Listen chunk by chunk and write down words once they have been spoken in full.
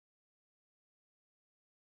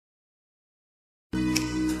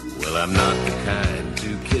Well, I'm not the kind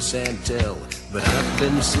to kiss and tell, but I've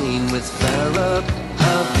been seen with Farrah.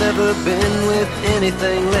 I've never been with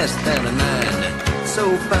anything less than a 9.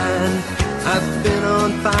 So fine, I've been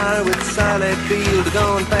on fire with Sally Field,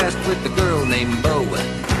 gone fast with a girl named Bo,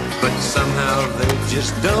 but somehow they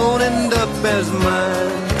just don't end up as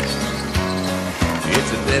mine.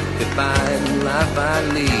 It's a death-defying life I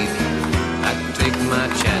lead. I take my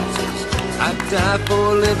chances. I die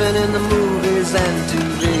for living in the movies and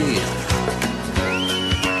TV.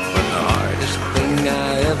 But the hardest thing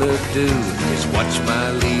I ever do is watch my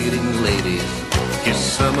leading ladies kiss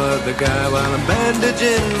some other guy while I'm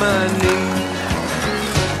bandaging my knee.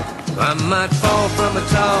 I might fall from a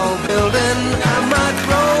tall building, I might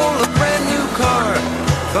roll a brand new car,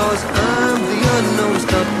 'cause I'm the unknown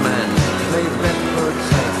stuntman, play Redford's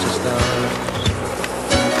such a star.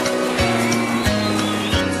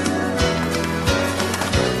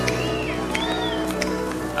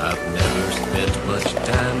 I've never spent much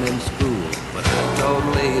time in school, but I've taught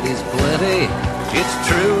ladies plenty. It's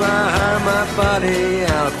true, I hire my body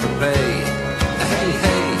out for pay. Hey,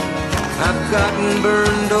 hey, I've gotten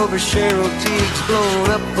burned over Cheryl Teague's, blown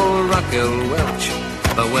up for Raquel Welch.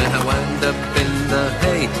 But when I wind up in the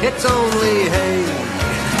hay, it's only hay.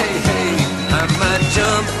 Hey, hey, I might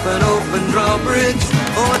jump an open drawbridge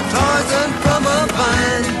or Tarzan from a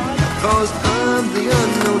vine, 'cause I'm the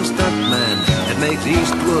unknown stuntman that makes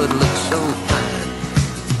Eastwood look so fine.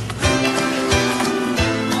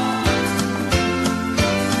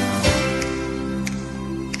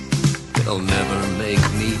 They'll never make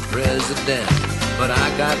me president, but I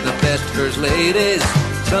got the best first ladies.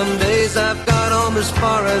 Some days I've got 'em as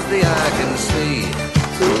far as the eye can see.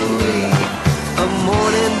 Ooh-wee. A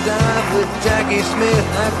morning dive with Jackie Smith,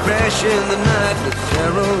 I crash in the night with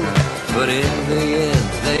Cheryl, but in the end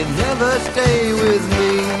they never stay with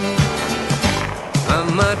me. I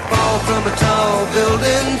might fall from a tall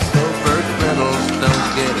building so Burt Reynolds don't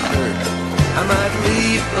get hurt. I might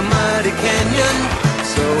leap a mighty canyon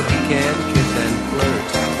so he can kiss and flirt.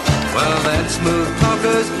 While that smooth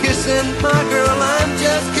talker's kissing my girl, I'm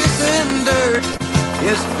just kissing dirt.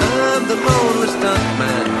 Yes, I'm the lonely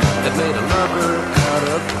stuntman that made a lover out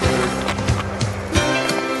of dirt.